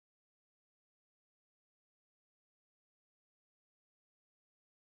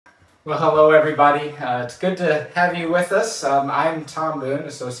Well, hello, everybody. It's good to have you with us. I'm Tom Boone,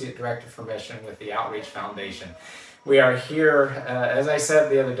 Associate Director for Mission with the Outreach Foundation. We are here, as I said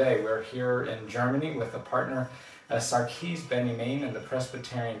the other day, we're here in Germany with a partner, Sarkis Benjamin and the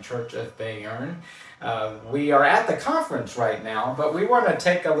Presbyterian Church of Bayern. We are at the conference right now, but we want to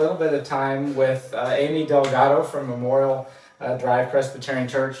take a little bit of time with Amy Delgado from Memorial Drive Presbyterian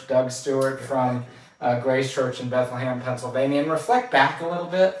Church, Doug Stewart from Grace Church in Bethlehem, Pennsylvania, and reflect back a little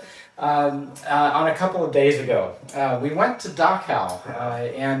bit on a couple of days ago. We went to Dachau,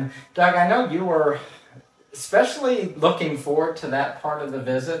 and Doug, I know you were especially looking forward to that part of the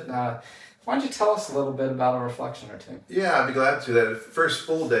visit. Why don't you tell us a little bit about a reflection or two? Yeah, I'd be glad to. That first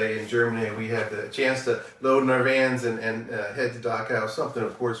full day in Germany, we had the chance to load in our vans and head to Dachau, something,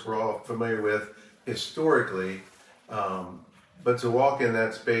 of course, we're all familiar with historically, but to walk in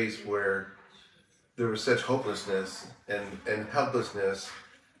that space where there was such hopelessness and helplessness,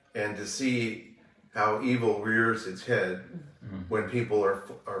 and to see how evil rears its head when people are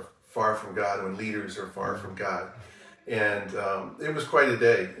far from God, when leaders are far from God. And it was quite a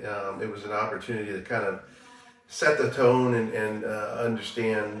day. It was an opportunity to kind of set the tone and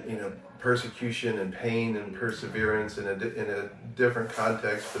understand, persecution and pain and perseverance in a different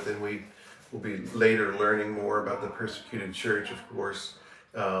context. But then we will be later learning more about the persecuted church, of course.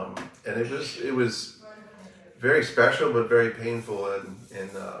 And it was very special, but very painful and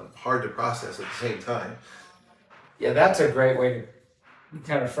hard to process at the same time. Yeah, that's a great way to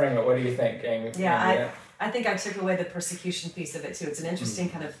kind of frame it. What do you think, Amy? Yeah, I think I took away the persecution piece of it too. It's an interesting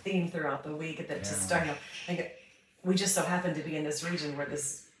kind of theme throughout the week that just starting. We just so happen to be in this region where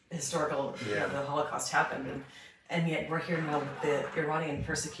this historical, the Holocaust happened, and yet we're here now with the Iranian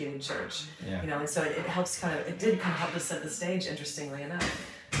persecuted church. And so it helps it did kind of help us set the stage. Interestingly enough.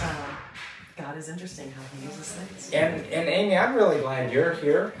 God is interesting how he uses things. And Amy, I'm really glad you're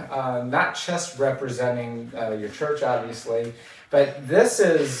here, not just representing your church, obviously, but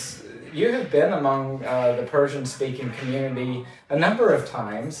you have been among the Persian-speaking community a number of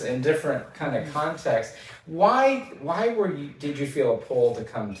times in different kind of contexts. Why did you feel a pull to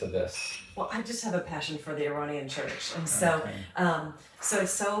come to this? Well, I just have a passion for the Iranian church, and so so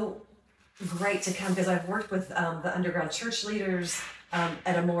it's so great to come because I've worked with the underground church leaders.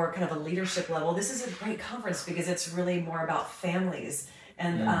 At a more kind of a leadership level. This is a great conference because it's really more about families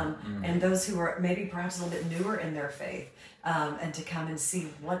and those who are maybe perhaps a little bit newer in their faith, and to come and see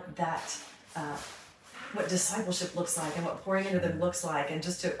what discipleship looks like and what pouring into them looks like, and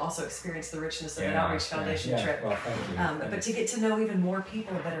just to also experience the richness of an Outreach Foundation trip. Well, thank you. But to get to know even more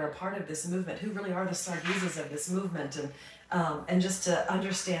people that are a part of this movement, who really are the Sargises of this movement, and just to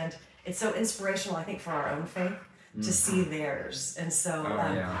understand, it's so inspirational, I think, for our own faith. To see theirs, and so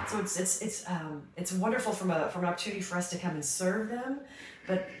it's wonderful from an opportunity for us to come and serve them,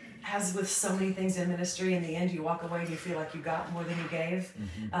 but as with so many things in ministry, in the end you walk away and you feel like you got more than you gave.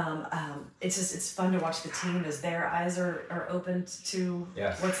 It's fun to watch the team as their eyes are opened to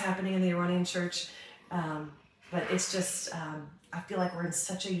what's happening in the Iranian church, but it's just I feel like we're in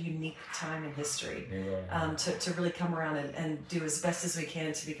such a unique time in history to really come around and do as best as we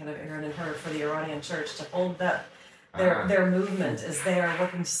can to be kind of Aaron and her for the Iranian church, to hold that their movement as they are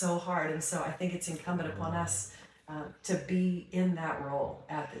working so hard. And so I think it's incumbent upon us to be in that role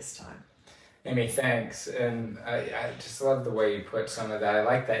at this time. Amy, thanks. And I just love the way you put some of that. I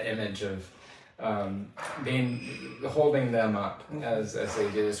like that image of holding them up as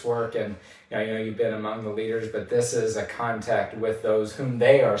they do this work. And you've been among the leaders, but this is a contact with those whom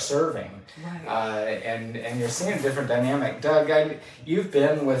they are serving. Right. And you're seeing a different dynamic. Doug, you've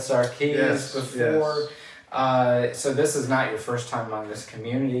been with Sarkis before. Yes. So this is not your first time among this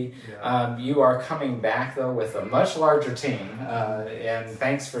community. You are coming back, though, with a much larger team, and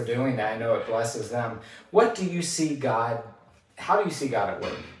thanks for doing that. I know it blesses them. How do you see God at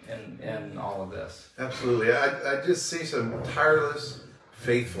work in all of this? Absolutely. I just see some tireless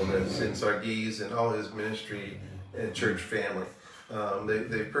faithfulness in Sarkis and all his ministry and church family.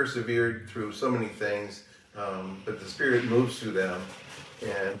 They persevered through so many things, but the Spirit moves through them.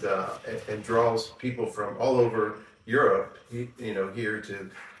 And draws people from all over Europe, here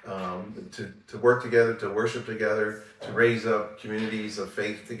to work together, to worship together, to raise up communities of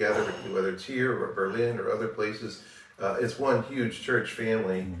faith together, whether it's here or Berlin or other places. It's one huge church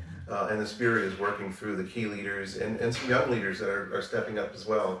family, and the Spirit is working through the key leaders and some young leaders that are stepping up as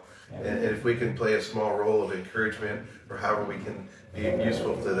well. And if we can play a small role of encouragement or however we can be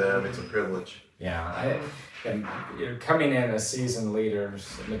useful to them, it's a privilege. Yeah, and coming in as seasoned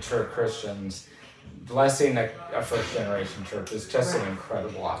leaders, mature Christians, blessing a first generation church is just an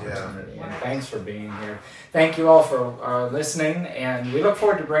incredible opportunity. And thanks for being here. Thank you all for listening, and we look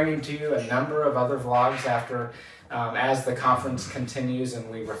forward to bringing to you a number of other vlogs after as the conference continues and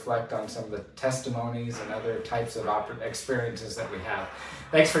we reflect on some of the testimonies and other types of experiences that we have.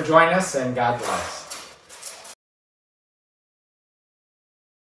 Thanks for joining us, and God bless.